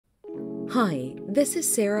Hi, this is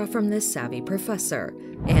Sarah from The Savvy Professor,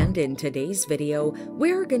 and in today's video,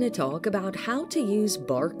 we're going to talk about how to use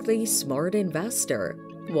Barclays Smart Investor.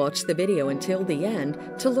 Watch the video until the end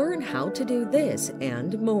to learn how to do this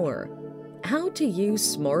and more. How to use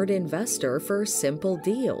Smart Investor for simple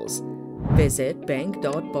deals. Visit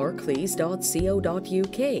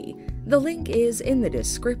bank.barclays.co.uk. The link is in the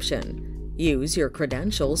description. Use your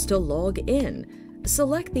credentials to log in.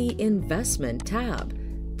 Select the Investment tab.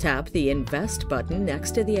 Tap the Invest button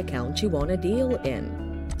next to the account you want a deal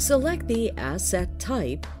in. Select the asset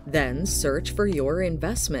type, then search for your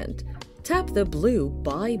investment. Tap the blue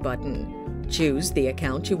Buy button. Choose the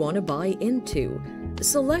account you want to buy into.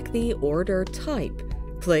 Select the order type.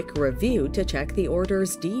 Click Review to check the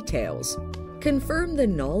order's details. Confirm the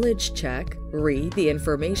knowledge check, read the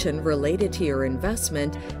information related to your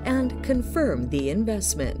investment, and confirm the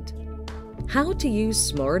investment. How to use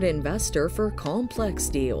Smart Investor for complex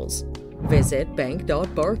deals. Visit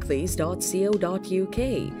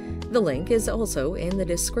bank.barclays.co.uk. The link is also in the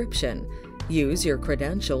description. Use your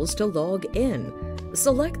credentials to log in.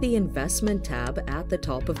 Select the Investment tab at the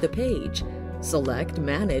top of the page. Select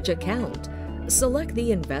Manage Account. Select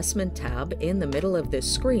the Investment tab in the middle of the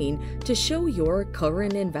screen to show your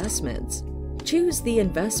current investments. Choose the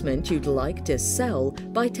investment you'd like to sell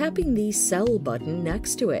by tapping the Sell button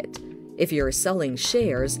next to it. If you're selling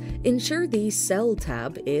shares, ensure the Sell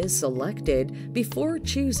tab is selected before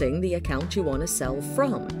choosing the account you want to sell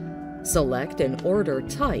from. Select an order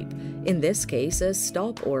type, in this case a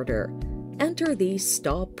stop order. Enter the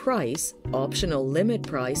stop price, optional limit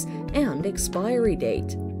price, and expiry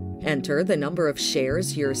date. Enter the number of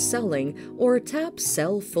shares you're selling or tap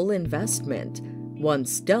Sell Full Investment.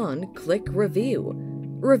 Once done, click Review.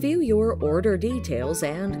 Review your order details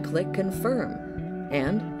and click Confirm.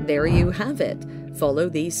 And there you have it. Follow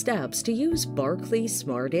these steps to use Barclays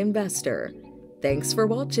Smart Investor. Thanks for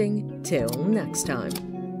watching. Till next time.